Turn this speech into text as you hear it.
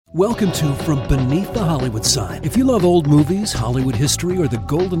Welcome to From Beneath the Hollywood Sign. If you love old movies, Hollywood history, or the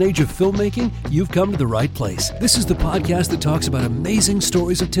golden age of filmmaking, you've come to the right place. This is the podcast that talks about amazing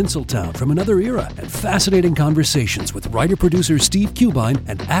stories of Tinseltown from another era and fascinating conversations with writer-producer Steve Cubine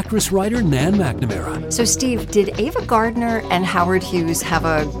and actress-writer Nan McNamara. So, Steve, did Ava Gardner and Howard Hughes have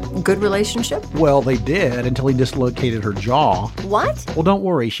a good relationship? Well, they did until he dislocated her jaw. What? Well, don't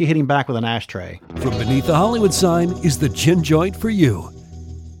worry. She hit him back with an ashtray. From Beneath the Hollywood Sign is the gin joint for you.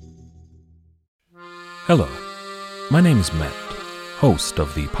 Hello, my name is Matt, host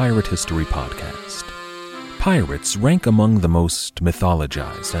of the Pirate History Podcast. Pirates rank among the most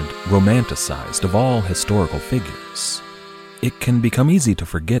mythologized and romanticized of all historical figures. It can become easy to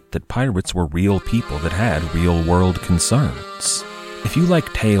forget that pirates were real people that had real-world concerns. If you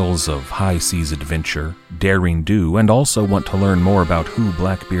like tales of high-seas adventure, daring do, and also want to learn more about who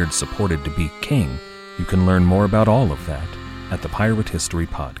Blackbeard supported to be king, you can learn more about all of that at the Pirate History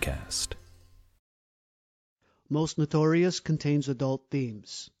Podcast. Most Notorious contains adult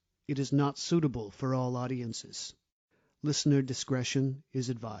themes. It is not suitable for all audiences. Listener discretion is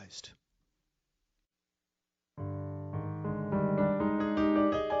advised.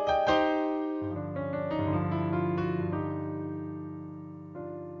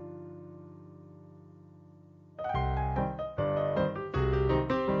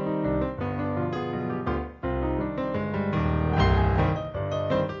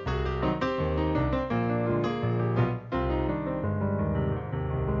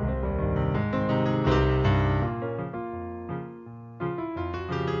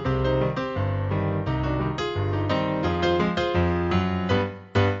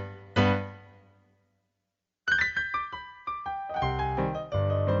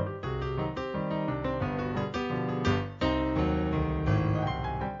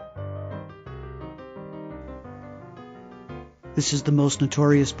 This is the Most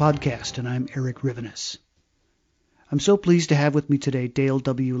Notorious Podcast, and I'm Eric Rivenes. I'm so pleased to have with me today Dale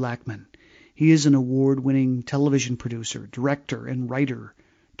W. Laackman. He is an award-winning television producer, director, and writer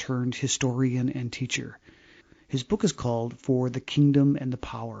turned historian and teacher. His book is called For the Kingdom and the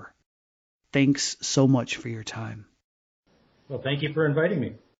Power. Thanks so much for your time. Well, thank you for inviting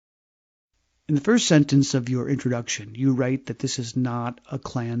me. In the first sentence of your introduction, you write that this is not a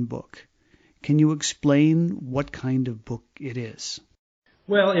Klan book. Can you explain what kind of book it is?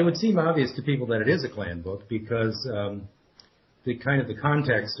 Well, it would seem obvious to people that it is a Klan book because the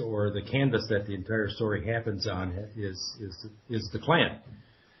context or the canvas that the entire story happens on is the Klan.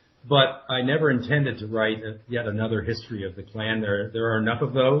 But I never intended to write yet another history of the Klan. There are enough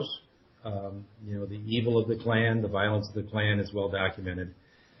of those. The evil of the Klan, the violence of the Klan is well documented.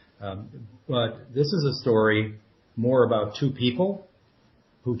 But this is a story more about two people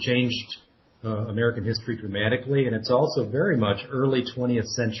who changed American history dramatically, and it's also very much early 20th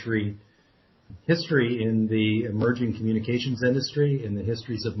century history in the emerging communications industry, in the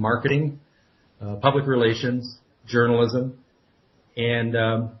histories of marketing, public relations, journalism, and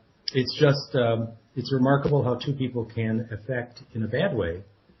it's remarkable how two people can affect, in a bad way,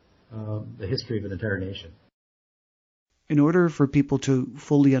 the history of an entire nation. In order for people to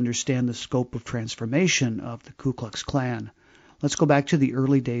fully understand the scope of transformation of the Ku Klux Klan, let's go back to the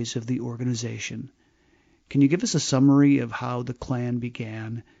early days of the organization. Can you give us a summary of how the Klan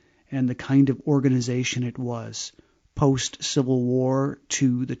began and the kind of organization it was post-Civil War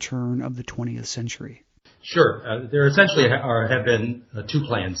to the turn of the 20th century? Sure. There essentially have been two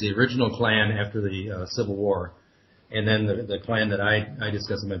Klans, the original Klan after the Civil War, and then the Klan that I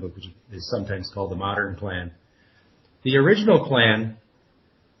discuss in my book, which is sometimes called the modern Klan. The original Klan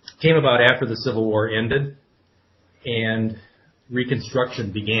came about after the Civil War ended, and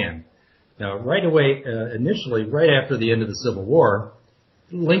Reconstruction began. Now, right away, initially, right after the end of the Civil War,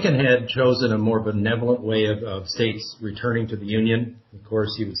 Lincoln had chosen a more benevolent way of states returning to the Union. Of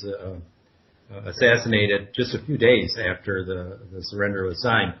course, he was assassinated just a few days after the surrender was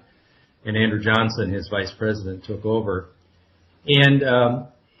signed, and Andrew Johnson, his vice president, took over. And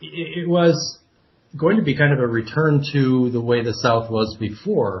it was going to be kind of a return to the way the South was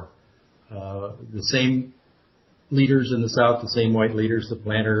before. The same leaders in the South, the same white leaders, the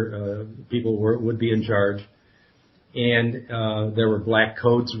planter people would be in charge. And there were black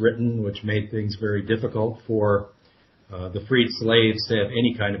codes written, which made things very difficult for the freed slaves to have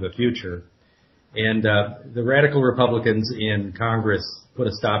any kind of a future. And the radical Republicans in Congress put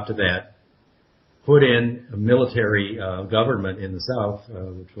a stop to that, put in a military government in the South,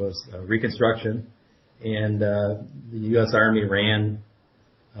 which was Reconstruction, and the U.S. Army ran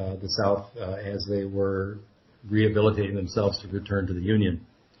the South as they were rehabilitating themselves to return to the Union.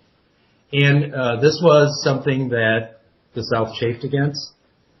 And this was something that the South chafed against.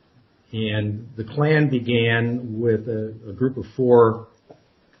 And the Klan began with a group of 4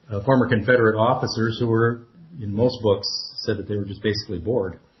 former Confederate officers who were, in most books, said that they were just basically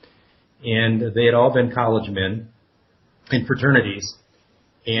bored. And they had all been college men in fraternities.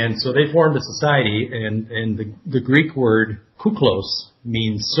 And so they formed a society, and the Greek word kuklos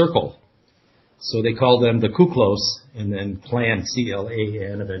means circle. So they called them the Kuklos, and then Klan,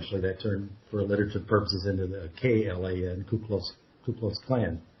 C-L-A-N, eventually that turned for literature purposes into the K-L-A-N, Kuklos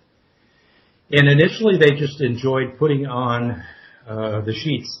Klan. And initially they just enjoyed putting on the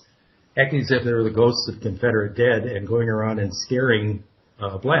sheets, acting as if they were the ghosts of Confederate dead and going around and scaring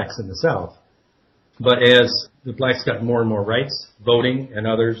blacks in the South. But as the blacks got more and more rights, voting, and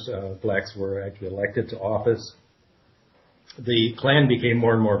others, blacks were actually elected to office, the Klan became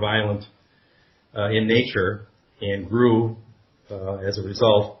more and more violent in nature and grew as a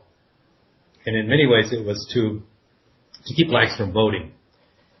result. And in many ways it was to keep blacks from voting.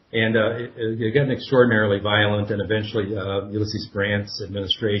 And it got extraordinarily violent, and eventually Ulysses Grant's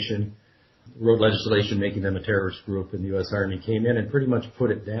administration wrote legislation making them a terrorist group, and the U.S. Army came in and pretty much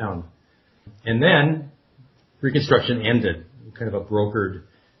put it down. And then Reconstruction ended, kind of a brokered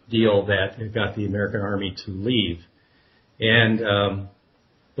deal that got the American Army to leave. And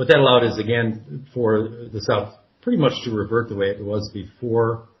what that allowed is, again, for the South pretty much to revert the way it was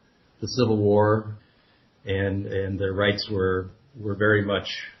before the Civil War, and their rights were very much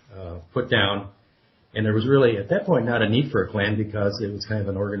put down. And there was really, at that point, not a need for a Klan because it was kind of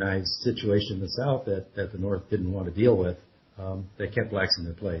an organized situation in the South that the North didn't want to deal with. They kept blacks in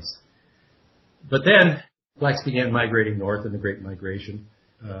their place. But then blacks began migrating north in the Great Migration,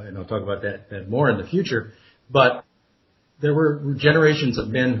 and I'll talk about that more in the future. But there were generations of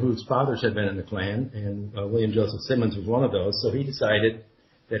men whose fathers had been in the Klan, and William Joseph Simmons was one of those. So he decided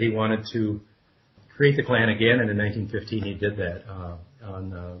that he wanted to create the Klan again, and in 1915 he did that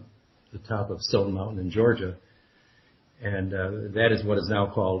on the top of Stone Mountain in Georgia. And that is what is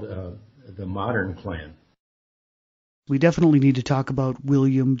now called the modern Klan. We definitely need to talk about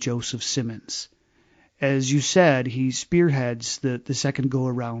William Joseph Simmons. As you said, he spearheads the second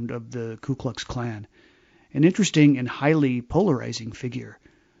go-around of the Ku Klux Klan. An interesting and highly polarizing figure.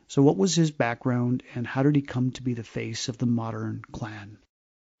 So what was his background, and how did he come to be the face of the modern Klan?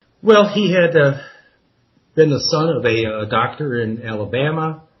 Well, he had been the son of a doctor in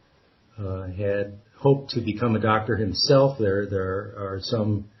Alabama, had hoped to become a doctor himself. There's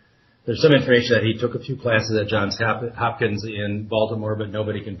some information that he took a few classes at Johns Hopkins in Baltimore, but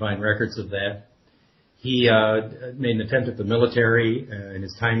nobody can find records of that. He made an attempt at the military, and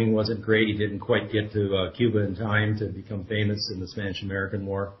his timing wasn't great. He didn't quite get to Cuba in time to become famous in the Spanish-American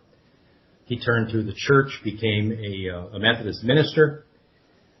War. He turned to the church, became a Methodist minister,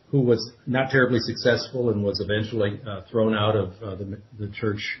 who was not terribly successful and was eventually thrown out of the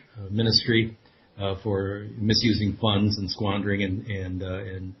church ministry for misusing funds and squandering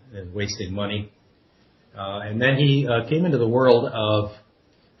and wasting money. And then he came into the world of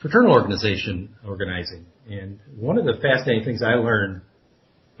fraternal organizing. And one of the fascinating things I learned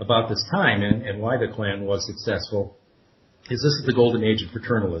about this time and why the Klan was successful is this is the golden age of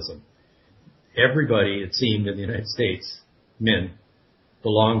fraternalism. Everybody, it seemed, in the United States, men,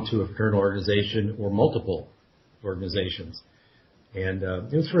 belonged to a fraternal organization or multiple organizations. And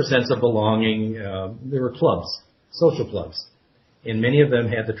it was for a sense of belonging. There were clubs, social clubs, and many of them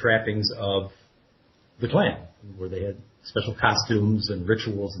had the trappings of the Klan, where they had special costumes and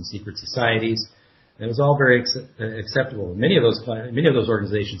rituals and secret societies. And it was all very acceptable. Many of those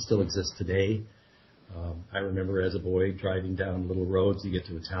organizations still exist today. I remember as a boy driving down little roads, you get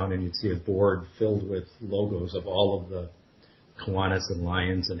to a town and you'd see a board filled with logos of all of the Kiwanis and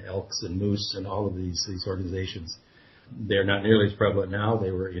Lions and Elks and Moose and all of these organizations. They're not nearly as prevalent now.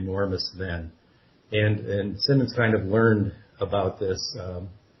 They were enormous then. And Simmons kind of learned about this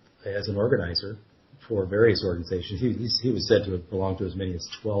as an organizer for various organizations. He was said to have belonged to as many as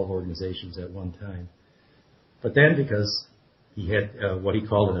 12 organizations at one time. But then, because he had what he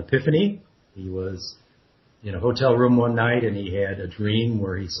called an epiphany, he was in a hotel room one night and he had a dream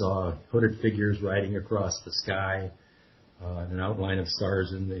where he saw hooded figures riding across the sky, an outline of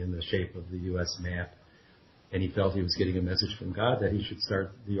stars in the shape of the U.S. map. And he felt he was getting a message from God that he should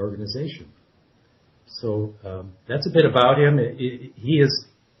start the organization. So that's a bit about him. He's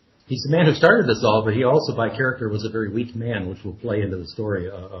the man who started this all, but he also, by character, was a very weak man, which will play into the story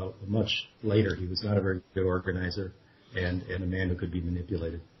much later. He was not a very good organizer and a man who could be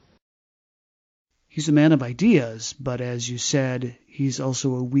manipulated. He's a man of ideas, but as you said, he's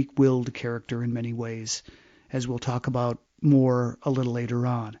also a weak-willed character in many ways, as we'll talk about more a little later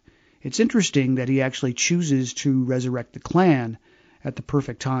on. It's interesting that he actually chooses to resurrect the Klan at the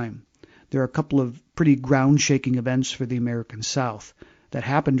perfect time. There are a couple of pretty ground-shaking events for the American South that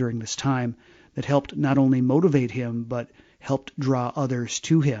happened during this time that helped not only motivate him, but helped draw others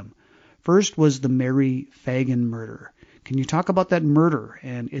to him. First was the Mary Fagan murder. Can you talk about that murder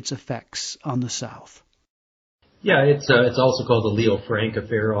and its effects on the South? Yeah, it's also called the Leo Frank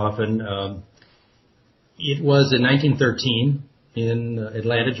affair often. It was in 1913 in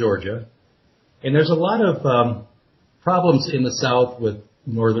Atlanta, Georgia. And there's a lot of problems in the South with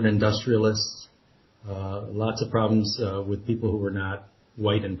northern industrialists, lots of problems with people who were not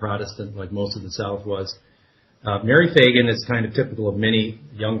white and Protestant like most of the South was. Mary Fagan is kind of typical of many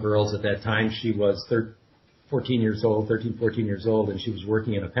young girls at that time. She was 13, 14 years old, and she was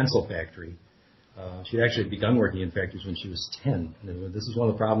working in a pencil factory. She'd actually begun working in factories when she was 10. And this is one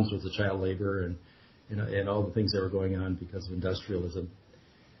of the problems with the child labor and all the things that were going on because of industrialism.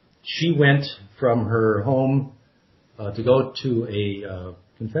 She went from her home to go to a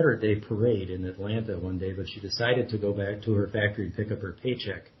Confederate Day parade in Atlanta one day, but she decided to go back to her factory and pick up her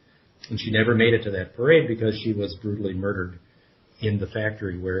paycheck. And she never made it to that parade because she was brutally murdered in the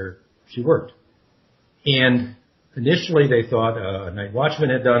factory where she worked. And initially they thought a night watchman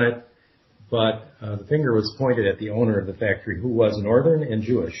had done it, but the finger was pointed at the owner of the factory, who was Northern and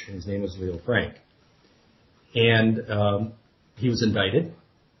Jewish, and his name was Leo Frank. And he was indicted.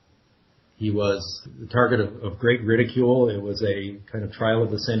 He was the target of great ridicule. It was a kind of trial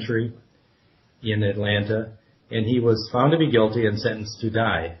of the century in Atlanta, and he was found to be guilty and sentenced to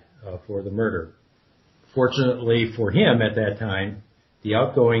die for the murder. Fortunately for him at that time, the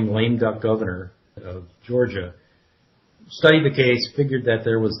outgoing lame duck governor of Georgia studied the case, figured that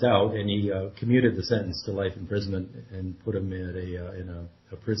there was doubt, and he commuted the sentence to life imprisonment and put him at in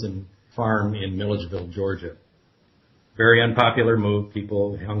a prison farm in Milledgeville, Georgia. Very unpopular move.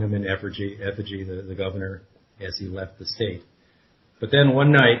 People hung him in effigy, the governor, as he left the state. But then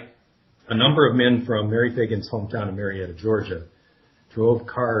one night, a number of men from Mary Fagan's hometown of Marietta, Georgia, drove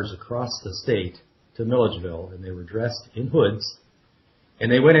cars across the state to Milledgeville, and they were dressed in hoods, and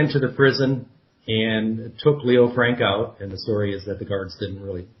they went into the prison and took Leo Frank out, and the story is that the guards didn't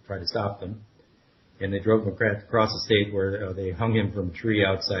really try to stop them, and they drove him across the state where they hung him from a tree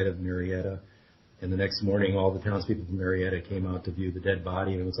outside of Marietta, and the next morning all the townspeople from Marietta came out to view the dead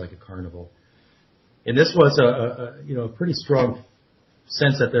body, and it was like a carnival. And this was a pretty strong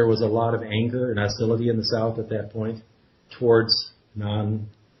sense that there was a lot of anger and hostility in the South at that point towards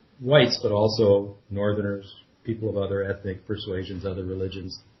non-whites, but also Northerners, people of other ethnic persuasions, other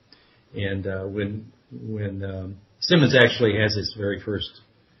religions. And when Simmons actually has his very first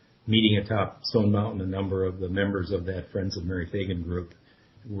meeting atop Stone Mountain, a number of the members of that Friends of Mary Fagan group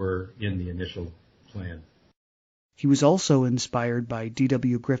were in the initial plan. He was also inspired by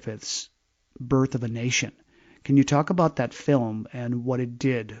D.W. Griffith's Birth of a Nation. Can you talk about that film and what it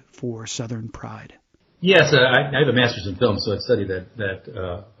did for Southern pride? Yes, I have a master's in film, so I've studied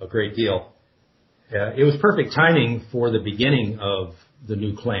that a great deal. It was perfect timing for the beginning of the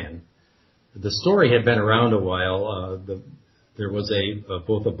new Klan. The story had been around a while. There was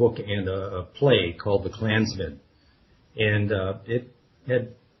both a book and a play called The Klansman, and it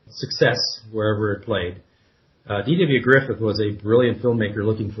had success wherever it played. D.W. Griffith was a brilliant filmmaker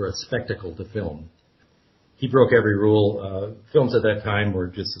looking for a spectacle to film. He broke every rule. Films at that time were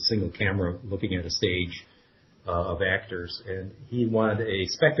just a single camera looking at a stage of actors, and he wanted a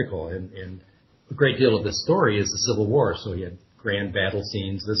spectacle. And a great deal of the story is the Civil War, so he had grand battle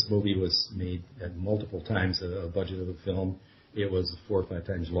scenes. This movie was made at multiple times the budget of the film. It was 4 or 5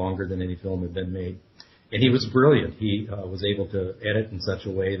 times longer than any film had been made. And he was brilliant. He was able to edit in such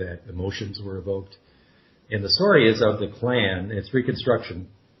a way that emotions were evoked. And the story is of the Klan, its Reconstruction,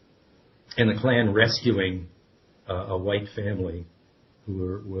 and the Klan rescuing a white family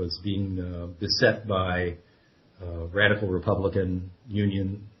who was being beset by radical Republican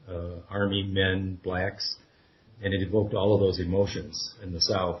Union Army men, blacks, and it evoked all of those emotions in the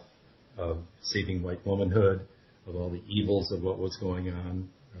South of saving white womanhood, of all the evils of what was going on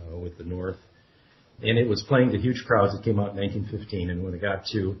with the North. And it was playing to huge crowds. It came out in 1915, and when it got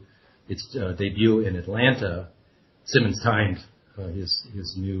to its debut in Atlanta, Simmons timed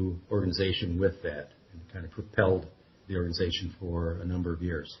his new organization with that and kind of propelled the organization for a number of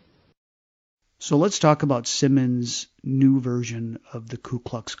years. So let's talk about Simmons' new version of the Ku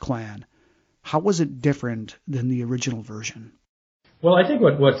Klux Klan. How was it different than the original version? Well, I think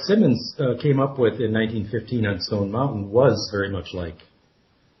what Simmons came up with in 1915 on Stone Mountain was very much like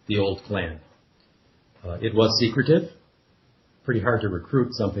the old Klan. It was secretive. Pretty hard to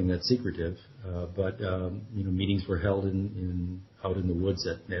recruit something that's secretive, but meetings were held out in the woods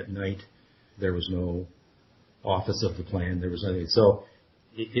at night. There was no office of the Klan. There was nothing. So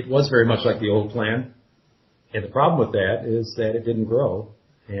it was very much like the old Klan. And the problem with that is that it didn't grow,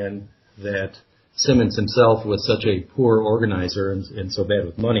 and that Simmons himself was such a poor organizer and so bad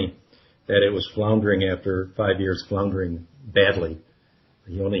with money that it was floundering after 5 years, floundering badly.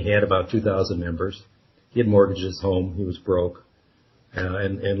 He only had about 2,000 members. He had mortgaged his home. He was broke.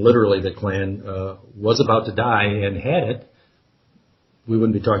 And literally the Klan was about to die, and had it, we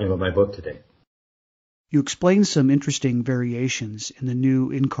wouldn't be talking about my book today. You explain some interesting variations in the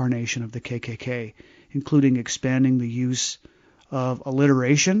new incarnation of the KKK, including expanding the use of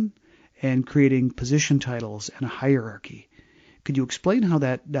alliteration and creating position titles and a hierarchy. Could you explain how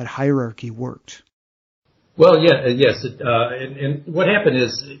that hierarchy worked? Well, yes. And what happened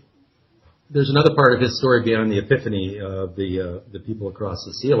is, there's another part of his story beyond the epiphany of the people across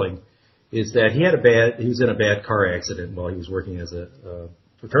the ceiling, is that he was in a bad car accident while he was working as a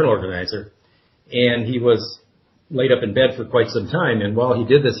fraternal organizer, and he was laid up in bed for quite some time. And while he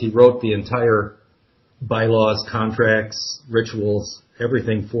did this, he wrote the entire bylaws, contracts, rituals,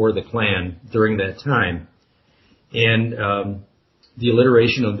 everything for the Klan during that time. And the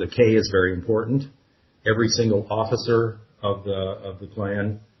alliteration of the K is very important. Every single officer of the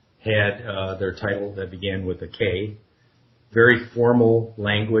Klan had their title that began with a K. Very formal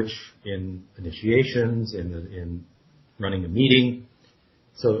language in initiations, in running a meeting.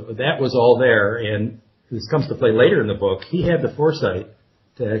 So that was all there, and this comes to play later in the book. He had the foresight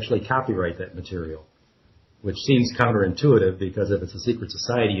to actually copyright that material, which seems counterintuitive, because if it's a secret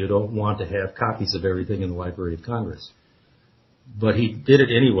society, you don't want to have copies of everything in the Library of Congress. But he did it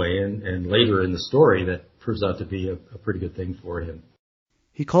anyway, and later in the story, that proves out to be a pretty good thing for him.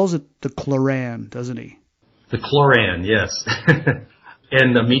 He calls it the Kloran, doesn't he? The Kloran, yes.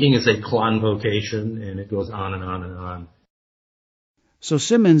 And the meeting is a convocation, and it goes on and on and on. So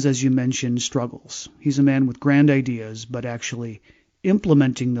Simmons, as you mentioned, struggles. He's a man with grand ideas, but actually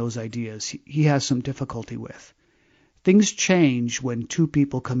implementing those ideas he has some difficulty with. Things change when two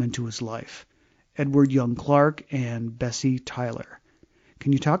people come into his life, Edward Young Clark and Bessie Tyler.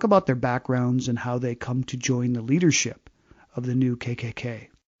 Can you talk about their backgrounds and how they come to join the leadership of the new KKK?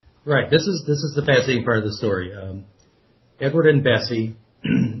 Right. This is the fascinating part of the story. Edward and Bessie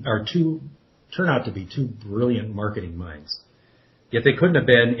turn out to be two brilliant marketing minds. Yet they couldn't have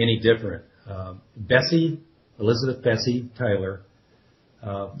been any different. Elizabeth Bessie Tyler,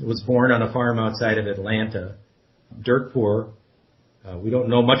 was born on a farm outside of Atlanta, dirt poor. We don't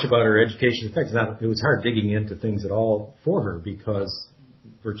know much about her education. In fact, it was hard digging into things at all for her, because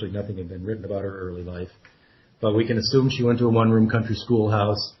virtually nothing had been written about her early life. But we can assume she went to a one-room country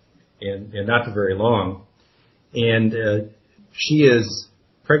schoolhouse, and not for very long. And she is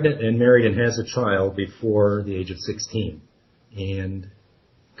pregnant and married and has a child before the age of 16. And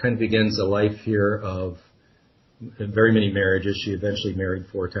kind of begins a life here of very many marriages. She eventually married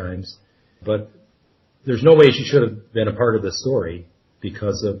 4 times. But there's no way she should have been a part of the story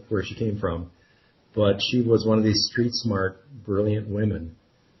because of where she came from. But she was one of these street-smart, brilliant women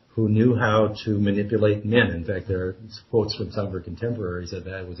who knew how to manipulate men. In fact, there are quotes from some of her contemporaries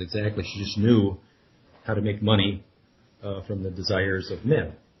that was exactly, she just knew how to make money from the desires of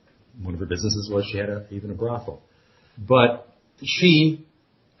men. One of her businesses was she had even a brothel. But she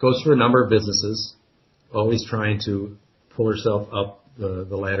goes through a number of businesses, always trying to pull herself up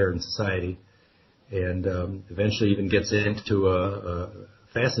the ladder in society, and eventually even gets into a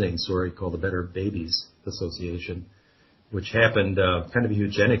fascinating story called the Better Babies Association, which happened kind of a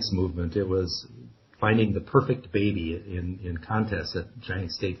eugenics movement. It was finding the perfect baby in contests at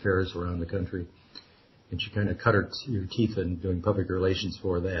giant state fairs around the country, and she kind of cut her teeth in doing public relations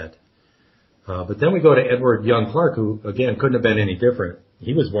for that. But then we go to Edward Young Clark, who, again, couldn't have been any different.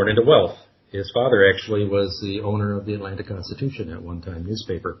 He was born into wealth. His father actually was the owner of the Atlanta Constitution at one time,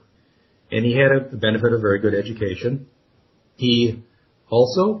 newspaper. And he had the benefit of a very good education. He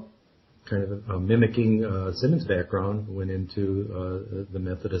also, kind of mimicking Simmons' background, went into the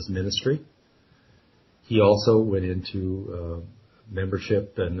Methodist ministry. He also went into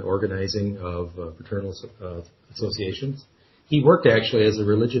membership and organizing of fraternal associations. He worked actually as a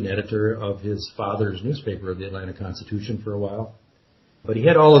religion editor of his father's newspaper, the Atlanta Constitution, for a while. But he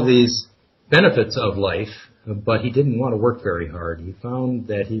had all of these benefits of life, but he didn't want to work very hard. He found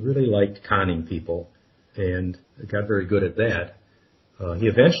that he really liked conning people and got very good at that. He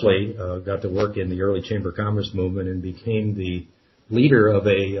eventually got to work in the early Chamber of Commerce movement and became the leader of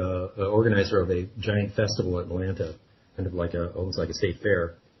organizer of a giant festival in Atlanta, kind of like almost like a state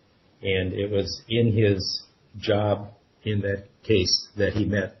fair. And it was in his job in that case that he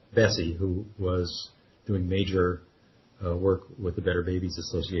met Bessie, who was doing major work with the Better Babies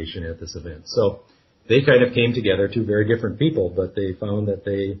Association at this event. So they kind of came together, two very different people, but they found that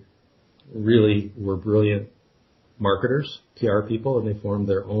they really were brilliant marketers, PR people, and they formed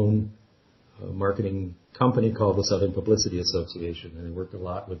their own marketing company called the Southern Publicity Association. And they worked a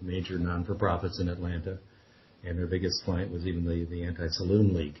lot with major non-for-profits in Atlanta. And their biggest client was even the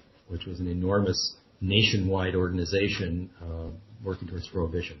Anti-Saloon League, which was an enormous nationwide organization working towards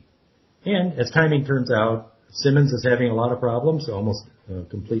prohibition. And as timing turns out, Simmons is having a lot of problems, almost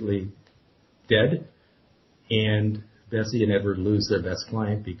completely dead. And Bessie and Edward lose their best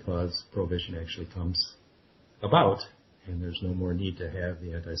client because prohibition actually comes about, and there's no more need to have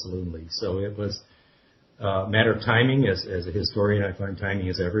the Anti-Saloon League. So it was a matter of timing. As a historian, I find timing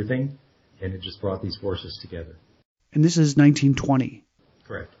is everything, and it just brought these forces together. And this is 1920.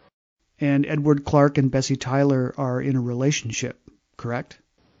 Correct. And Edward Clark and Bessie Tyler are in a relationship, correct?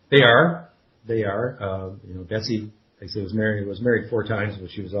 They are. Bessie, like I say, was married 4 times,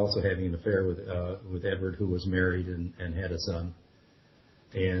 but she was also having an affair with Edward, who was married and had a son.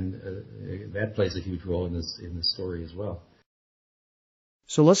 And that plays a huge role in this story as well.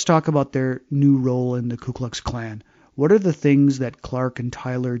 So let's talk about their new role in the Ku Klux Klan. What are the things that Clark and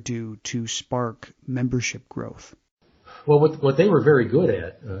Tyler do to spark membership growth? Well, what they were very good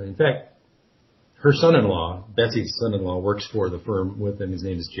at, in fact, her son-in-law, Bessie's son-in-law, works for the firm with them. His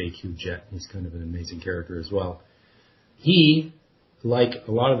name is J.Q. Jett. He's kind of an amazing character as well. He, like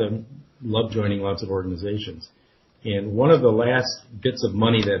a lot of them, loved joining lots of organizations. And one of the last bits of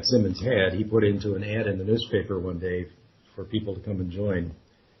money that Simmons had, he put into an ad in the newspaper one day for people to come and join.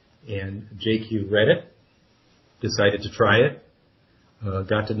 And J.Q. read it, decided to try it,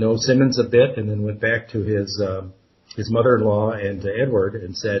 got to know Simmons a bit, and then went back to his mother-in-law and to Edward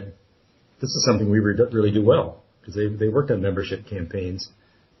and said, this is something we really do well, because they worked on membership campaigns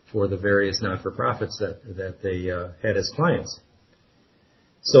for the various not-for-profits that they had as clients.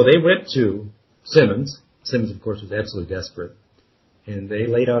 So they went to Simmons. Simmons, of course, was absolutely desperate. And they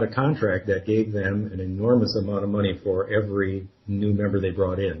laid out a contract that gave them an enormous amount of money for every new member they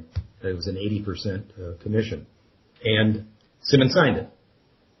brought in. It was an 80% commission. And Simmons signed it.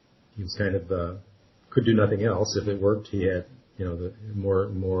 He was kind of, could do nothing else. If it worked, he had, the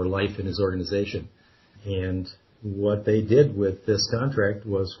more life in his organization. And what they did with this contract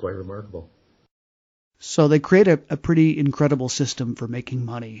was quite remarkable. So they created a pretty incredible system for making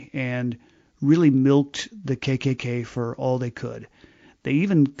money and really milked the KKK for all they could. They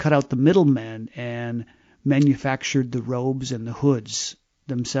even cut out the middlemen and manufactured the robes and the hoods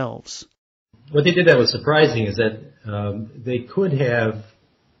themselves. What they did that was surprising is that they could have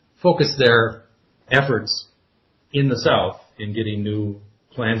focused their efforts in the South in getting new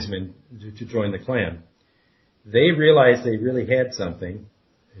Klansmen to join the Klan. They realized they really had something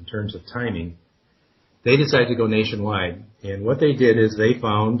in terms of timing. They decided to go nationwide. And what they did is they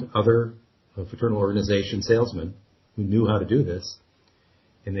found other fraternal organization salesmen who knew how to do this.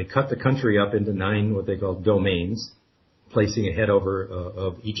 And they cut the country up into 9 what they call domains, placing a head over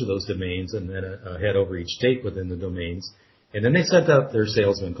of each of those domains and then a head over each state within the domains. And then they sent out their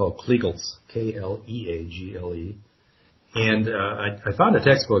salesmen called Klux, K-L-E-A-G-L-E. And I found a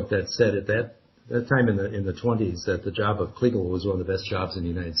textbook that said at that time in the 20s that the job of Kliegel was one of the best jobs in the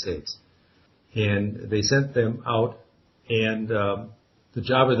United States. And they sent them out, and the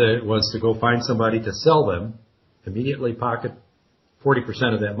job of it was to go find somebody to sell them, immediately pocket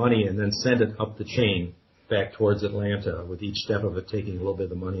 40% of that money, and then send it up the chain back towards Atlanta, with each step of it taking a little bit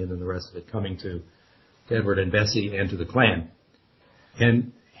of the money and then the rest of it coming to Edward and Bessie and to the Klan.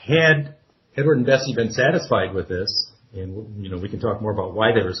 And had Edward and Bessie been satisfied with this, and we can talk more about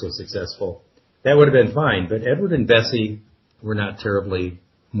why they were so successful, that would have been fine. But Edward and Bessie were not terribly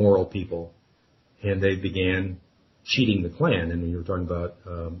moral people, and they began cheating the Klan. And you were talking about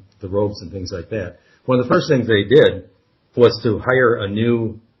the robes and things like that. One of the first things they did was to hire a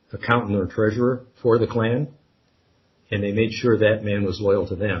new accountant or treasurer for the Klan, and they made sure that man was loyal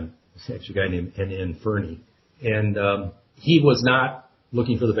to them. It's actually a guy named N.N. Fernie. And he was not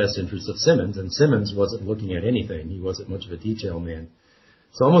looking for the best interests of Simmons, and Simmons wasn't looking at anything. He wasn't much of a detail man.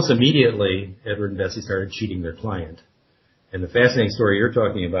 So almost immediately, Edward and Bessie started cheating their client. And the fascinating story you're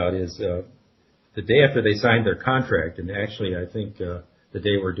talking about is the day after they signed their contract, and actually I think the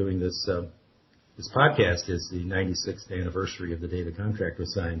day we're doing this podcast is the 96th anniversary of the day the contract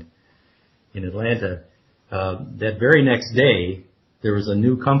was signed in Atlanta. That very next day, there was a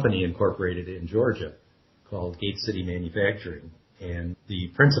new company incorporated in Georgia called Gate City Manufacturing. And the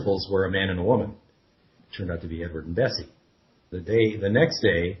principals were a man and a woman. It turned out to be Edward and Bessie. The next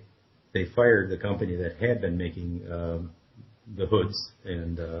day, they fired the company that had been making the hoods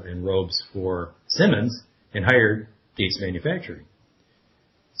and robes for Simmons and hired Gates Manufacturing.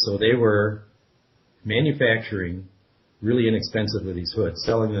 So they were manufacturing really inexpensively these hoods,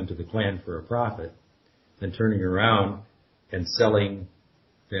 selling them to the Klan for a profit, then turning around and selling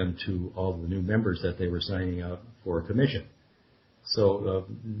them to all the new members that they were signing out for a commission. So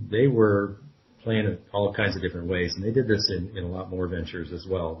they were playing it all kinds of different ways, and they did this in a lot more ventures as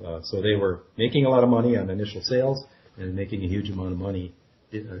well. So they were making a lot of money on initial sales and making a huge amount of money,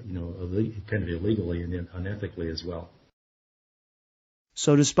 kind of illegally and unethically as well.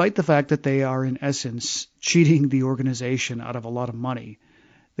 So despite the fact that they are, in essence, cheating the organization out of a lot of money,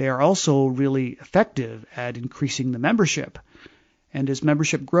 they are also really effective at increasing the membership. And as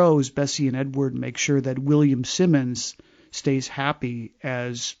membership grows, Bessie and Edward make sure that William Simmons stays happy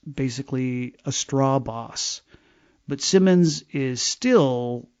as basically a straw boss. But Simmons is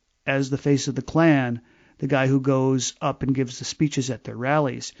still, as the face of the Klan, the guy who goes up and gives the speeches at their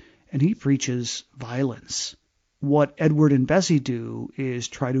rallies, and he preaches violence. What Edward and Bessie do is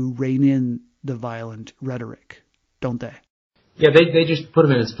try to rein in the violent rhetoric, don't they? Yeah, they just put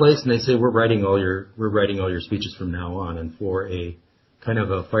him in his place, and they say, we're writing all your speeches from now on. And for a kind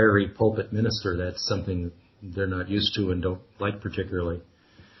of a fiery pulpit minister, that's something they're not used to and don't like particularly.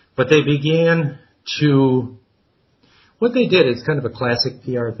 But they began to, what they did is kind of a classic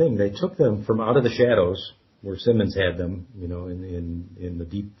PR thing. They took them from out of the shadows, where Simmons had them, in the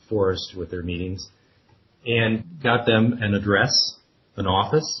deep forest with their meetings, and got them an address, an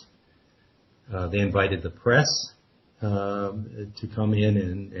office. They invited the press to come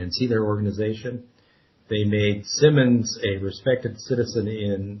in and see their organization. They made Simmons a respected citizen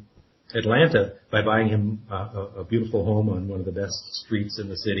in Atlanta by buying him a beautiful home on one of the best streets in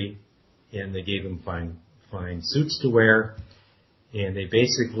the city, and they gave him fine suits to wear, and they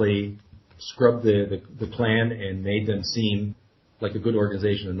basically scrubbed the Klan and made them seem like a good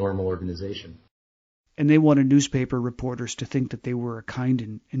organization, a normal organization. And they wanted newspaper reporters to think that they were a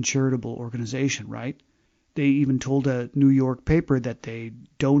kind and charitable organization, right? They even told a New York paper that they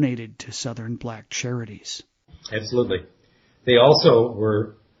donated to Southern black charities. Absolutely. They also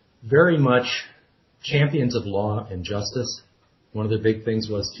were very much champions of law and justice. One of their big things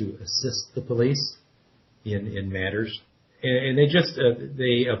was to assist the police in matters. And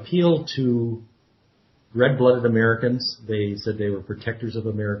they appealed to red-blooded Americans. They said they were protectors of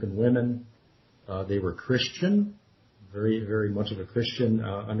American women. They were Christian, very, very much of a Christian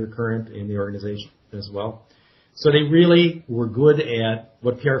undercurrent in the organization as well. So they really were good at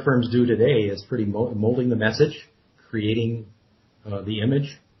what PR firms do today, is pretty molding the message, creating the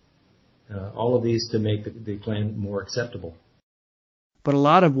image, all of these to make the Klan more acceptable. But a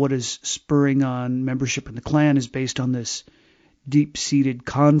lot of what is spurring on membership in the Klan is based on this deep-seated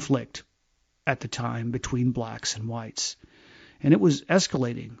conflict at the time between blacks and whites. And it was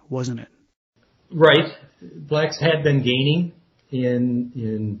escalating, wasn't it? Right. Blacks had been gaining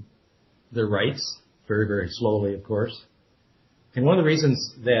in their rights, very, very slowly, of course. And one of the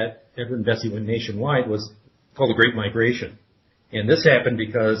reasons that Edward and Bessie went nationwide was called the Great Migration. And this happened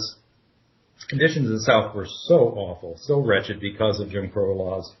because conditions in the South were so awful, so wretched because of Jim Crow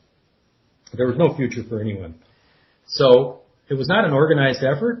laws. There was no future for anyone. So it was not an organized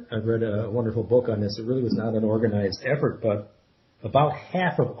effort. I've read a wonderful book on this. It really was not an organized effort, but about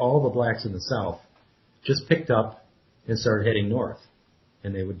half of all the blacks in the South just picked up and started heading north.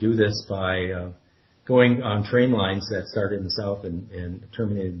 And they would do this by going on train lines that started in the South and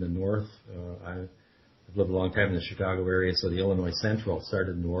terminated in the North. I've lived a long time in the Chicago area, so the Illinois Central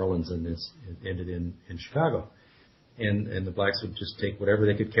started in New Orleans and it ended in Chicago. And the blacks would just take whatever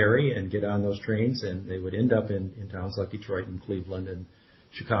they could carry and get on those trains, and they would end up in towns like Detroit and Cleveland and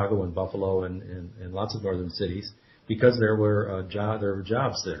Chicago and Buffalo and lots of northern cities, because there were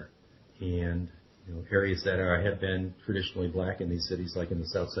jobs there. And areas that had been traditionally black in these cities, like in the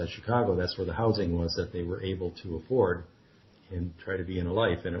south side of Chicago, that's where the housing was that they were able to afford and try to be in a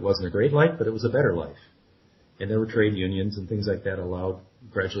life. And it wasn't a great life, but it was a better life. And there were trade unions and things like that allowed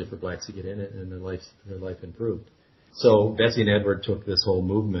gradually for blacks to get in it, and their life improved. So Bessie and Edward took this whole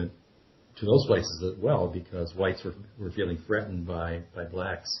movement to those places as well, because whites were feeling threatened by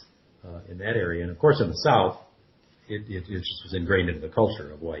blacks in that area. And of course in the South, it just was ingrained into the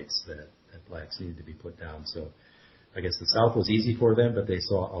culture of whites that blacks needed to be put down. So I guess the South was easy for them, but they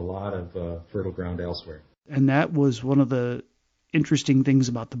saw a lot of fertile ground elsewhere. And that was one of the interesting things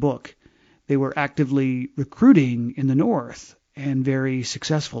about the book. They were actively recruiting in the North and very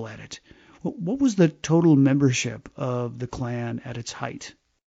successful at it. What was the total membership of the Klan at its height?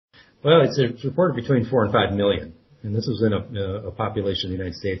 Well, it's reported between 4 and 5 million. And this was in a population of the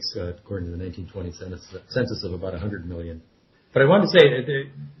United States, according to the 1920 census of about 100 million. But I wanted to say that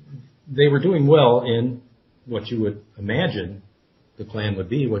they were doing well in what you would imagine the Klan would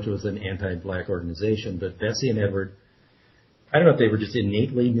be, which was an anti-black organization. But Bessie and Edward, I don't know if they were just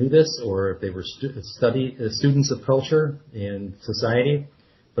innately knew this or if they were students of culture and society,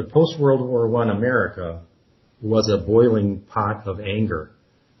 but post-World War I America was a boiling pot of anger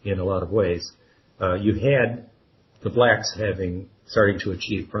in a lot of ways. You had the blacks starting to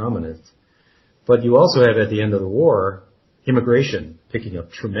achieve prominence, but you also have at the end of the war immigration picking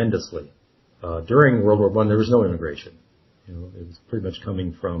up tremendously. During World War I, there was no immigration. It was pretty much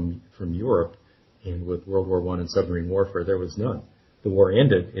coming from Europe, and with World War I and submarine warfare, there was none. The war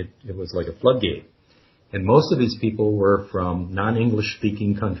ended, it was like a floodgate. And most of these people were from non-English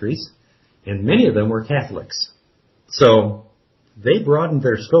speaking countries, and many of them were Catholics. So they broadened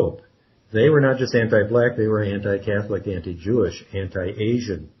their scope. They were not just anti-black, they were anti-Catholic, anti-Jewish,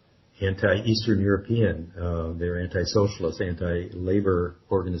 anti-Asian, anti-Eastern European. They were anti-socialist, anti-labor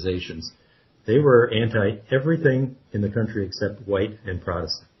organizations. They were anti-everything in the country except white and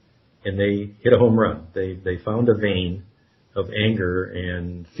Protestant. And they hit a home run. They found a vein of anger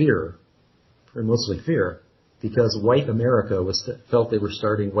and fear, or mostly fear, because white America felt they were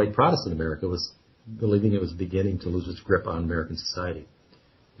starting, white Protestant America was believing it was beginning to lose its grip on American society.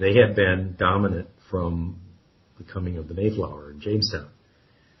 They had been dominant from the coming of the Mayflower in Jamestown.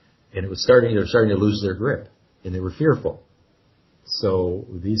 And they were starting to lose their grip, and they were fearful. So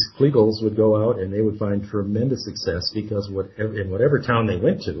these Kliegels would go out and they would find tremendous success because in whatever town they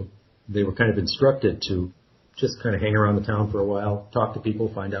went to, they were kind of instructed to just kind of hang around the town for a while, talk to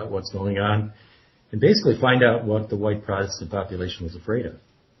people, find out what's going on, and basically find out what the white Protestant population was afraid of.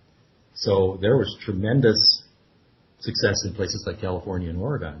 So there was tremendous success in places like California and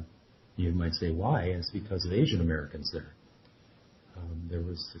Oregon. You might say, why? And it's because of Asian Americans there. There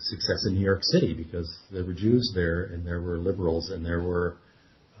was success in New York City because there were Jews there, and there were liberals, and there were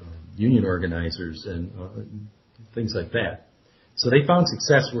union organizers, and things like that. So they found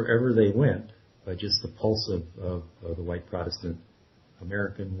success wherever they went by just the pulse of the white Protestant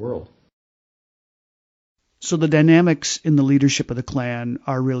American world. So the dynamics in the leadership of the Klan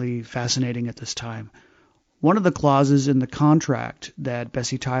are really fascinating at this time. One of the clauses in the contract that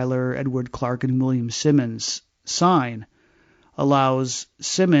Bessie Tyler, Edward Clark, and William Simmons sign allows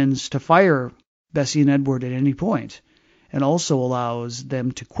Simmons to fire Bessie and Edward at any point, and also allows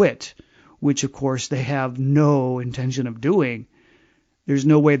them to quit, which of course they have no intention of doing. There's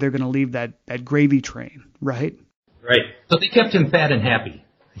no way they're going to leave that gravy train, right? Right. So they kept him fat and happy.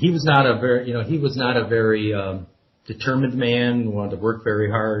 He was not a very determined man who wanted to work very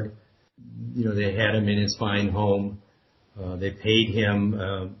hard. They had him in his fine home. They paid him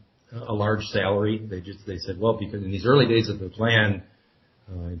a large salary. They said, well, because in these early days of the Klan,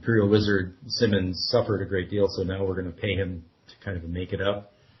 Imperial Wizard Simmons suffered a great deal, so now we're going to pay him to kind of make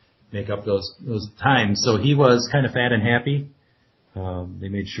up those times. So he was kind of fat and happy. They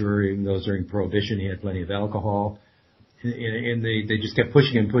made sure, even though during Prohibition, he had plenty of alcohol. And they just kept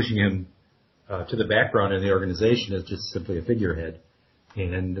pushing him to the background in the organization as just simply a figurehead.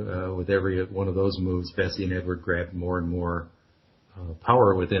 And with every one of those moves, Bessie and Edward grabbed more and more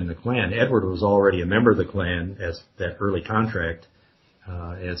power within the Klan. Edward was already a member of the Klan as that early contract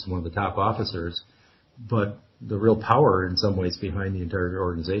as one of the top officers, but the real power in some ways behind the entire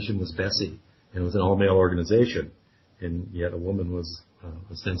organization was Bessie, and it was an all-male organization, and yet a woman was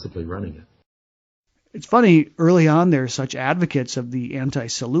ostensibly running it. It's funny, early on they're such advocates of the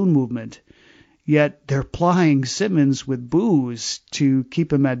anti-saloon movement, yet they're plying Simmons with booze to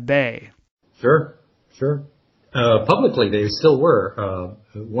keep him at bay. Sure. Publicly, they still were.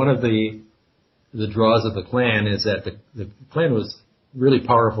 One of the draws of the Klan is that the Klan was really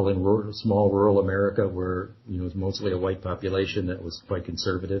powerful in small rural America, where it was mostly a white population that was quite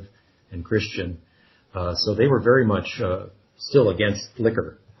conservative and Christian. So they were very much still against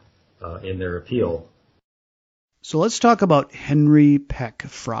liquor in their appeal. So let's talk about Henry Peck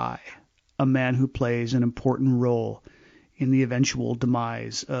Fry, a man who plays an important role in the eventual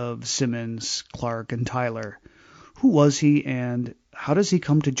demise of Simmons, Clark, and Tyler. Who was he, and how does he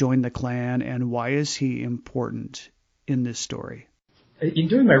come to join the Klan, and why is he important in this story? In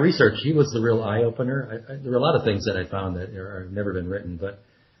doing my research, he was the real eye-opener. There were a lot of things that I found that have never been written, but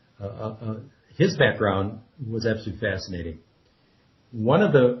his background was absolutely fascinating. One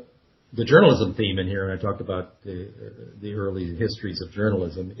of the journalism theme in here, and I talked about the early histories of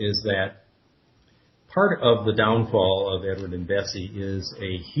journalism, is that part of the downfall of Edward and Bessie is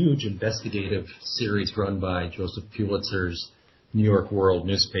a huge investigative series run by Joseph Pulitzer's New York World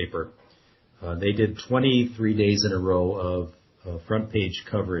newspaper. They did 23 days in a row of front page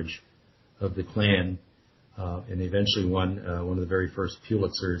coverage of the Klan, and they eventually won one of the very first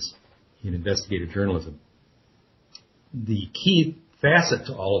Pulitzers in investigative journalism. the key facet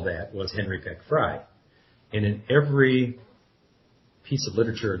to all of that was Henry Peck Fry. And in every piece of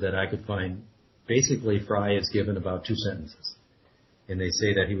literature that I could find, basically Fry is given about 2 sentences. And they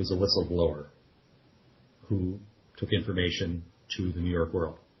say that he was a whistleblower who took information to the New York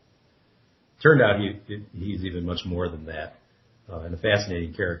World. Turned out he's even much more than that, and a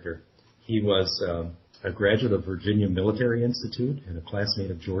fascinating character. He was a graduate of Virginia Military Institute and a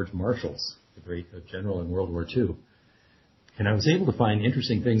classmate of George Marshall's, the great general in World War II. And I was able to find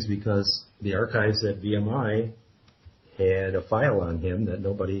interesting things because the archives at VMI had a file on him that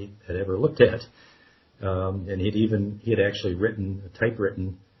nobody had ever looked at. And he had actually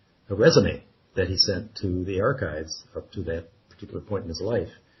typewritten a resume that he sent to the archives up to that particular point in his life.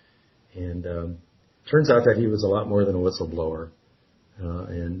 And turns out that he was a lot more than a whistleblower.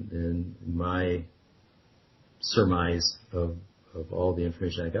 And my surmise of all the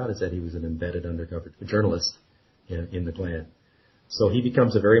information I got is that he was an embedded undercover journalist in the Klan. So he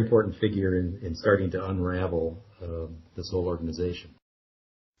becomes a very important figure in starting to unravel this whole organization.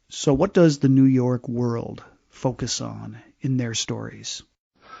 So what does the New York World focus on in their stories?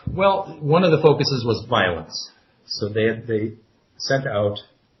 Well, one of the focuses was violence. So they sent out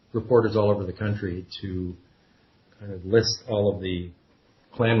reporters all over the country to kind of list all of the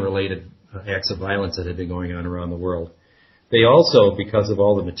Klan-related acts of violence that had been going on around the world. They also, because of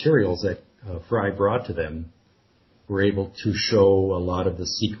all the materials that Fry brought to them, were able to show a lot of the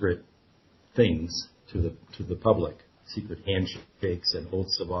secret things to the public, secret handshakes and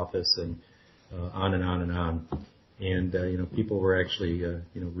oaths of office and on and on and on. And people were actually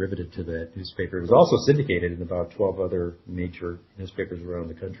riveted to that newspaper. It was also syndicated in about 12 other major newspapers around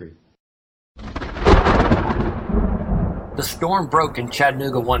the country. The storm broke in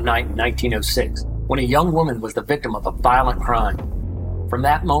Chattanooga one night in 1906 when a young woman was the victim of a violent crime. From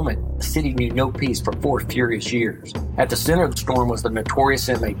that moment, the city knew no peace for 4 furious years. At the center of the storm was the notorious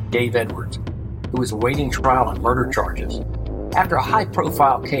inmate Dave Edwards, who was awaiting trial on murder charges. After a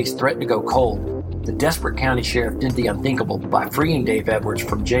high-profile case threatened to go cold, the desperate county sheriff did the unthinkable by freeing Dave Edwards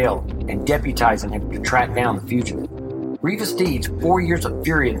from jail and deputizing him to track down the fugitive. Grievous Deeds, 4 Years of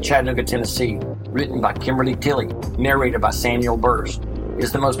Fury in Chattanooga, Tennessee, written by Kimberly Tilley, narrated by Samuel Burst,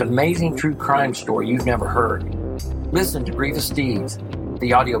 is the most amazing true crime story you've never heard. Listen to Grievous Deeds,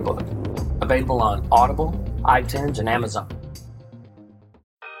 the audiobook, available on Audible, iTunes, and Amazon.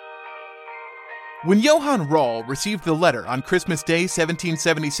 When Johann Rall received the letter on Christmas Day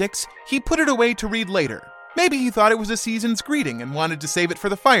 1776, he put it away to read later. Maybe he thought it was a season's greeting and wanted to save it for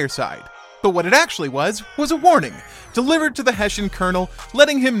the fireside. But what it actually was a warning, delivered to the Hessian colonel,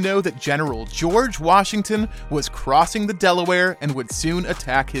 letting him know that General George Washington was crossing the Delaware and would soon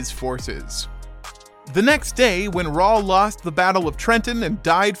attack his forces. The next day, when Rall lost the Battle of Trenton and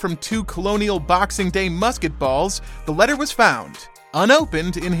died from 2 colonial Boxing Day musket balls, the letter was found,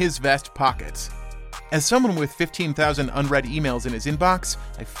 unopened, in his vest pocket. As someone with 15,000 unread emails in his inbox,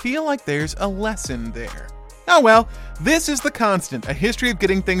 I feel like there's a lesson there. Oh well, this is The Constant, a history of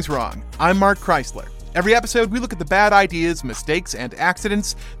getting things wrong. I'm Mark Chrysler. Every episode, we look at the bad ideas, mistakes, and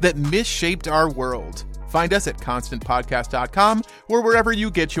accidents that misshaped our world. Find us at constantpodcast.com or wherever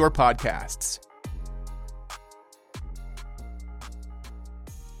you get your podcasts.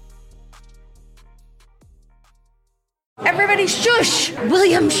 Everybody shush!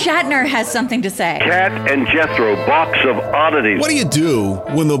 William Shatner has something to say. Cat and Jethro, box of oddities. What do you do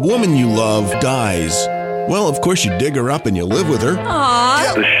when the woman you love dies? Well, of course you dig her up and you live with her.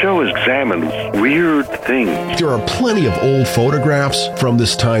 Aww. The show examines weird things. There are plenty of old photographs from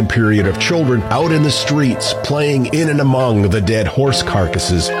this time period of children out in the streets playing in and among the dead horse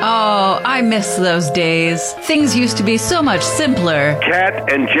carcasses. Oh, I miss those days. Things used to be so much simpler.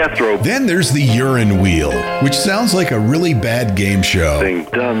 Cat and Jethro. Then there's the urine wheel, which sounds like a really bad game show. Thing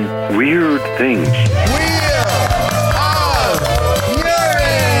done weird things.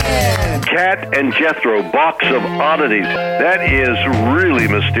 Cat and Jethro, box of oddities. That is really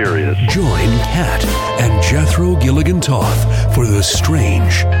mysterious. Join Cat and Jethro Gilligan Toth for the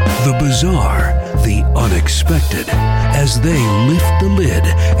strange, the bizarre, the unexpected, as they lift the lid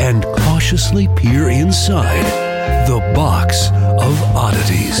and cautiously peer inside the Box of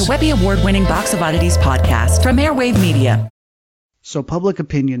Oddities. The Webby Award-winning Box of Oddities podcast from Airwave Media. So public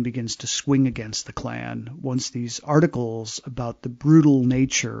opinion begins to swing against the Klan once these articles about the brutal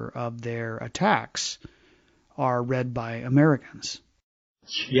nature of their attacks are read by Americans.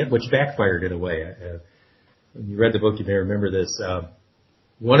 Yeah, which backfired in a way. When you read the book, you may remember this.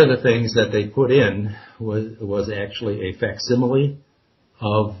 One of the things that they put in was actually a facsimile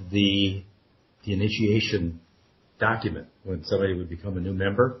of the initiation document when somebody would become a new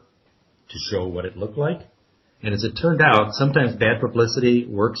member, to show what it looked like. And as it turned out, sometimes bad publicity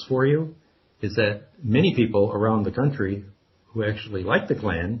works for you, is that many people around the country who actually liked the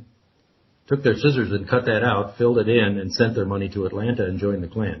Klan took their scissors and cut that out, filled it in, and sent their money to Atlanta and joined the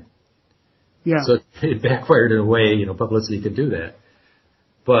Klan. Yeah. So it backfired in a way, publicity could do that.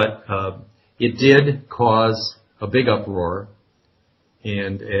 But it did cause a big uproar,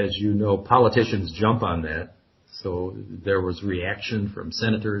 and as you know, politicians jump on that. So there was reaction from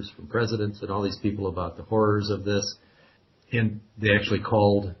senators, from presidents, and all these people about the horrors of this, and they actually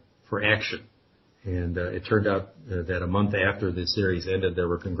called for action. And it turned out that a month after the series ended, there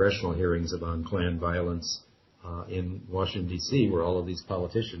were congressional hearings about Klan violence in Washington, D.C., where all of these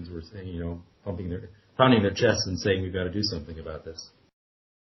politicians were saying, pounding their chests and saying, we've got to do something about this.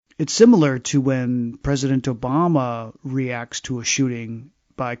 It's similar to when President Obama reacts to a shooting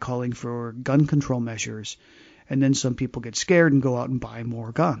by calling for gun control measures, and then some people get scared and go out and buy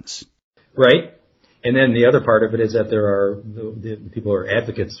more guns. Right. And then the other part of it is that there are the people who are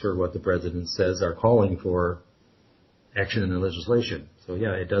advocates for what the president says are calling for action in the legislation. So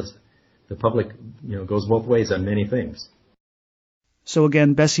yeah, it does. The public, goes both ways on many things. So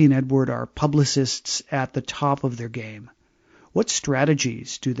again, Bessie and Edward are publicists at the top of their game. What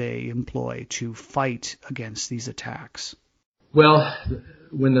strategies do they employ to fight against these attacks? Well,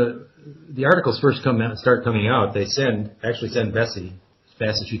 when the articles first start coming out, they send Bessie as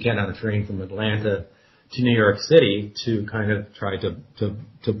fast as she can on a train from Atlanta to New York City to kind of try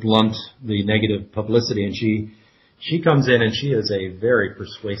to blunt the negative publicity. And she comes in, and she is a very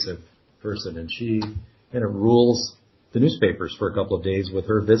persuasive person, and she kind of rules the newspapers for a couple of days with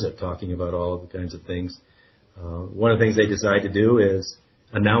her visit, talking about all of the kinds of things. One of the things they decide to do is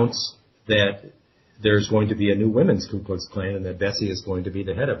announce that there's going to be a new women's Ku Klux Klan and that Bessie is going to be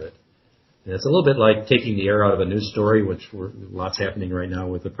the head of it. And it's a little bit like taking the air out of a news story, which lots happening right now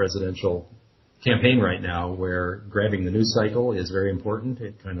with the presidential campaign right now, where grabbing the news cycle is very important.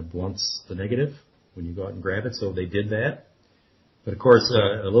 It kind of blunts the negative when you go out and grab it, so they did that. But of course,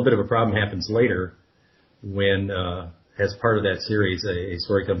 a little bit of a problem happens later when, as part of that series, a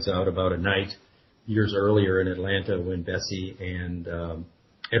story comes out about a night years earlier in Atlanta when Bessie and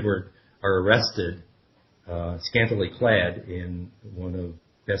Edward are arrested, scantily clad in one of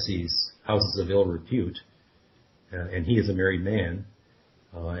Bessie's houses of ill repute, and he is a married man,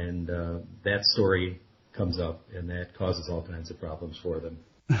 and that story comes up, and that causes all kinds of problems for them.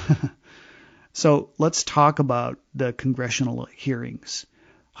 So let's talk about the congressional hearings.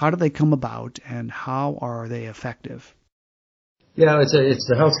 How do they come about, and how are they effective? Yeah, it's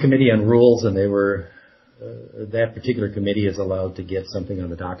the House Committee on Rules, and they were that particular committee is allowed to get something on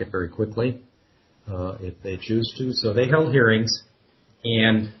the docket very quickly if they choose to. So they held hearings,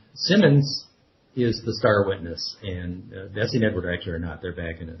 and Simmons is the star witness, and Bessie and Edward actually are not. They're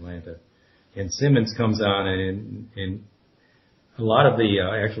back in Atlanta. And Simmons comes on, and a lot of the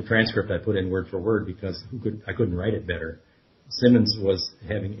actual transcript I put in word for word because I couldn't write it better. Simmons was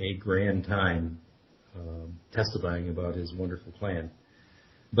having a grand time testifying about his wonderful plan.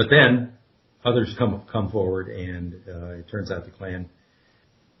 But then others come forward, and it turns out the Klan,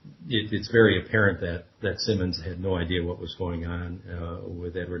 it's very apparent that Simmons had no idea what was going on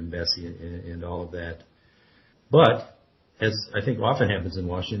with Edward and Bessie and all of that. But, as I think often happens in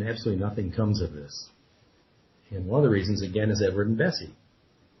Washington, absolutely nothing comes of this. And one of the reasons, again, is Edward and Bessie.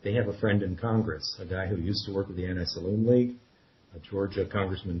 They have a friend in Congress, a guy who used to work with the Anti-Saloon League, a Georgia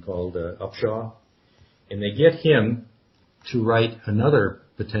congressman called Upshaw. And they get him to write another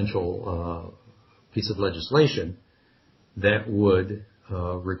potential piece of legislation that would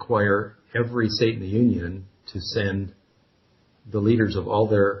require every state in the union to send the leaders of all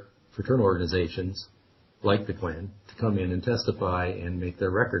their fraternal organizations, like the Klan, to come in and testify and make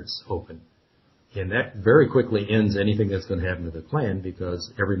their records open. And that very quickly ends anything that's going to happen to the Klan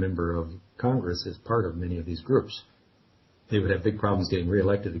because every member of Congress is part of many of these groups. They would have big problems getting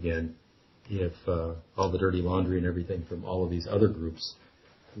reelected again if all the dirty laundry and everything from all of these other groups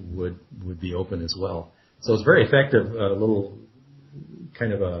would be open as well. So it's very effective, a little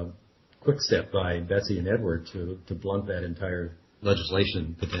kind of a quick step by Bessie and Edward to blunt that entire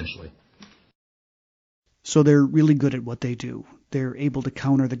legislation potentially. So they're really good at what they do. They're able to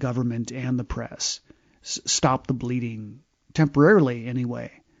counter the government and the press, stop the bleeding, temporarily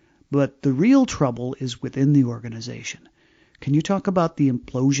anyway. But the real trouble is within the organization. Can you talk about the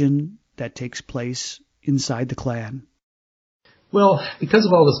implosion that takes place inside the Klan? Well, because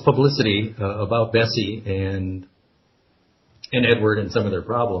of all this publicity about Bessie and Edward and some of their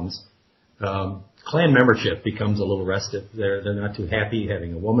problems, Klan membership becomes a little restive. They're not too happy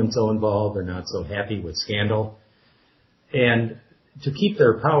having a woman so involved. They're not so happy with scandal. And to keep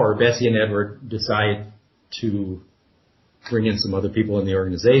their power, Bessie and Edward decide to bring in some other people in the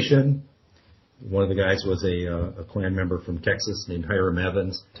organization. One of the guys was a Klan member from Texas named Hiram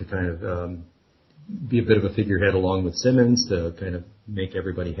Evans, to kind of be a bit of a figurehead along with Simmons to kind of make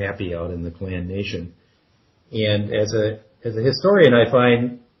everybody happy out in the Klan nation. And as a historian, I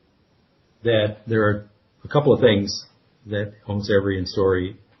find that there are a couple of things that almost every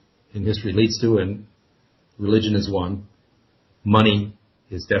story in history leads to, and religion is one. Money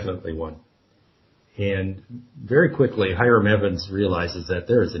is definitely one. And very quickly, Hiram Evans realizes that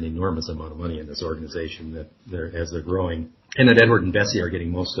there is an enormous amount of money in this organization as they're growing, and that Edward and Bessie are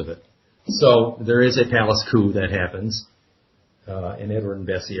getting most of it. So there is a palace coup that happens, and Edward and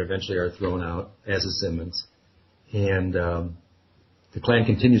Bessie eventually are thrown out, as is Simmons. And the Klan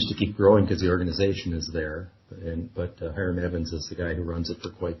continues to keep growing because the organization is there, but Hiram Evans is the guy who runs it for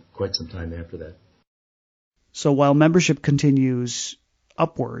quite some time after that. So while membership continues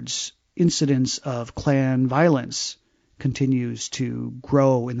upwards, incidents of Klan violence continues to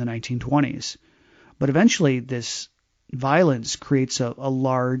grow in the 1920s. But eventually this violence creates a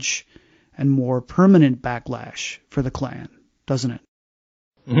large and more permanent backlash for the Klan, doesn't it?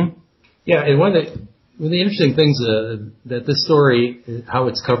 Mm-hmm. Yeah, and one of the interesting things that this story, how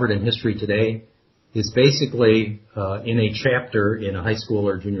it's covered in history today, is basically in a chapter in a high school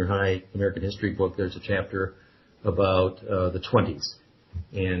or junior high American history book. There's a chapter about the 20s.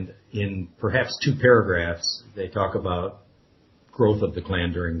 And in perhaps 2 paragraphs, they talk about growth of the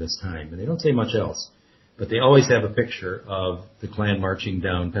Klan during this time. And they don't say much else. But they always have a picture of the Klan marching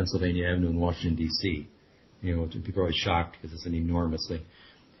down Pennsylvania Avenue in Washington, D.C. You know, people are always shocked because it's an enormous thing.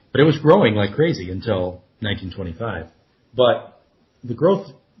 But it was growing like crazy until 1925. But the growth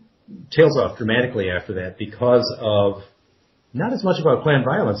tails off dramatically after that because of not as much about Klan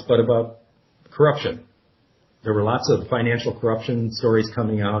violence, but about corruption. There were lots of financial corruption stories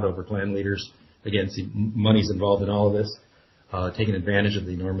coming out over Klan leaders. Again, see, money's involved in all of this, taking advantage of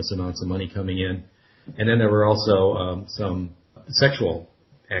the enormous amounts of money coming in. And then there were also some sexual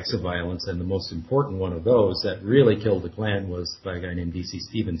acts of violence, and the most important one of those that really killed the Klan was by a guy named D.C.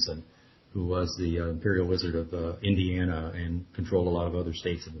 Stevenson, who was the Imperial Wizard of Indiana and controlled a lot of other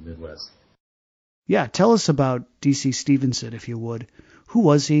states in the Midwest. Yeah, tell us about D.C. Stevenson, if you would. Who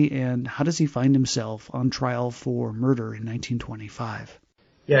was he, and how does he find himself on trial for murder in 1925?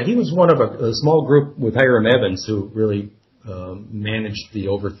 Yeah, he was one of a small group with Hiram Evans who really managed the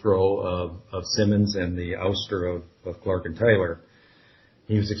overthrow of Simmons and the ouster of Clark and Tyler.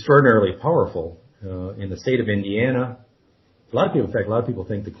 He was extraordinarily powerful in the state of Indiana. A lot of people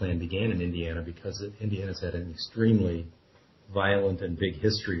think the Klan began in Indiana because Indiana's had an extremely violent and big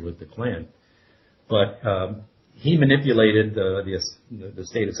history with the Klan. But he manipulated the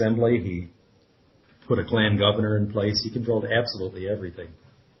state assembly. He put a Klan governor in place. He controlled absolutely everything.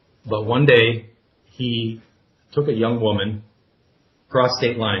 But one day, he took a young woman, crossed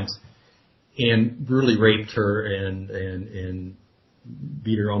state lines, and brutally raped her and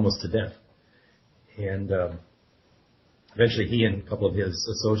beat her almost to death. And eventually he and a couple of his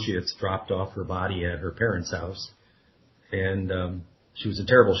associates dropped off her body at her parents' house. And she was in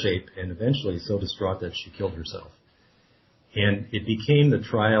terrible shape and eventually so distraught that she killed herself. And it became the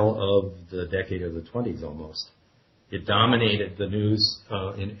trial of the decade of the 20s almost. It dominated the news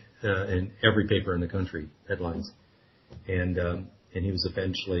in every paper in the country, headlines. And he was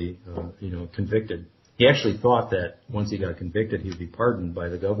eventually, convicted. He actually thought that once he got convicted, he would be pardoned by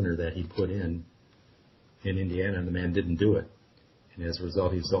the governor that he put in Indiana, and the man didn't do it. And as a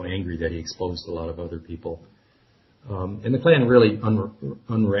result, he was so angry that he exposed a lot of other people. And the Klan really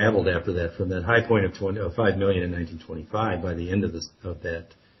unraveled after that. From that high point of 5 million in 1925, by the end of that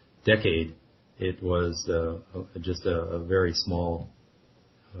decade, it was just a very small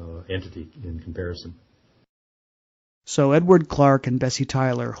entity in comparison. So Edward Clark and Bessie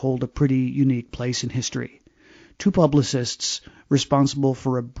Tyler hold a pretty unique place in history. 2 publicists responsible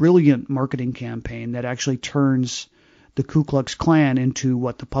for a brilliant marketing campaign that actually turns the Ku Klux Klan into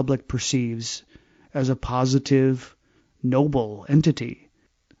what the public perceives as a positive, noble entity.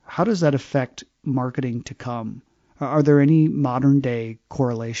 How does that affect marketing to come? Are there any modern-day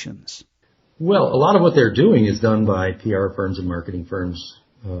correlations? Well, a lot of what they're doing is done by PR firms and marketing firms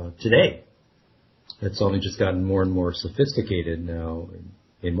today. It's only just gotten more and more sophisticated now.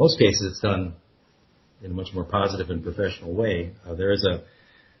 In most cases, it's done in a much more positive and professional way. There is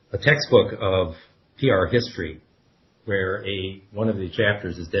a textbook of PR history where one of the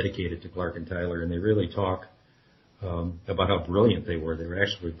chapters is dedicated to Clark and Tyler, and they really talk about how brilliant they were. They were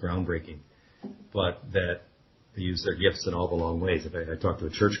actually groundbreaking, but that they used their gifts in all the long ways. In fact, I talked to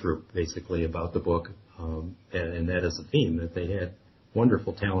a church group basically about the book, and that is the theme, that they had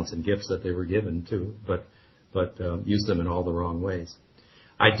wonderful talents and gifts that they were given to, but but used them in all the wrong ways.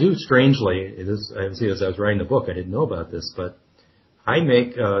 I do, strangely, as I was writing the book, I didn't know about this, but I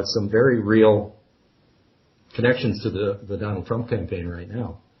make some very real connections to the Donald Trump campaign right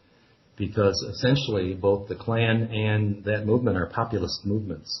now, because essentially both the Klan and that movement are populist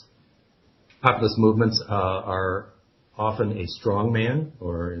movements. Populist movements are often a strong man,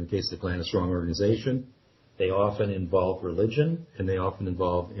 or in the case of the Klan, a strong organization. They often involve religion, and they often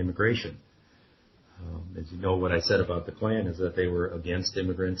involve immigration. As you know, what I said about the Klan is that they were against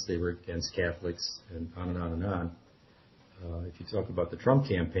immigrants, they were against Catholics, and on and on and on. If you talk about the Trump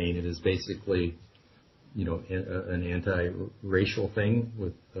campaign, it is basically, an anti-racial thing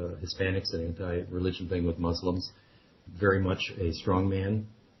with Hispanics, an anti-religion thing with Muslims. Very much a strong man,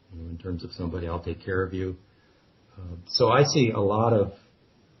 in terms of somebody, I'll take care of you. So I see a lot of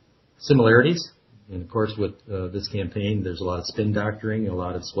similarities. And of course, with this campaign, there's a lot of spin doctoring, a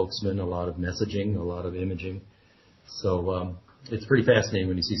lot of spokesmen, a lot of messaging, a lot of imaging. So it's pretty fascinating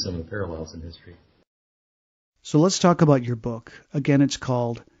when you see some of the parallels in history. So let's talk about your book. Again, it's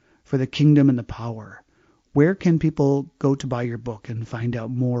called For the Kingdom and the Power. Where can people go to buy your book and find out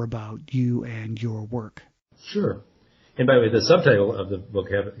more about you and your work? Sure. And by the way, the subtitle of the book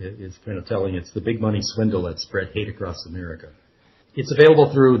is kind of telling. It's The Big Money Swindle That Spread Hate Across America. It's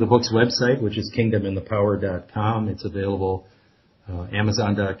available through the book's website, which is kingdomandthepower.com. It's available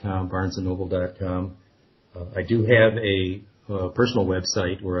Amazon.com, BarnesandNoble.com. I do have a personal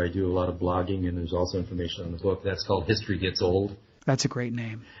website where I do a lot of blogging, and there's also information on the book. That's called History Gets Old. That's a great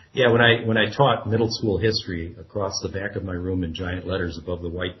name. Yeah, when I taught middle school history, across the back of my room in giant letters above the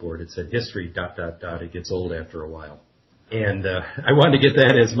whiteboard, it said history ... It gets old after a while. And I wanted to get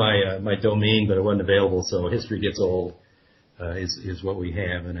that as my domain, but it wasn't available, so History Gets Old is what we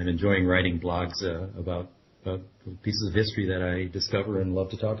have. And I'm enjoying writing blogs about pieces of history that I discover and love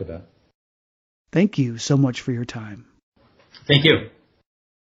to talk about. Thank you so much for your time. Thank you.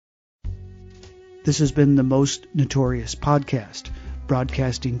 This has been the Most Notorious Podcast,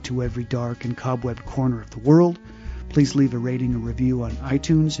 broadcasting to every dark and cobwebbed corner of the world. Please leave a rating and review on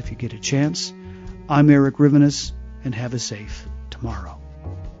iTunes if you get a chance. I'm Eric Rivenes, and have a safe tomorrow.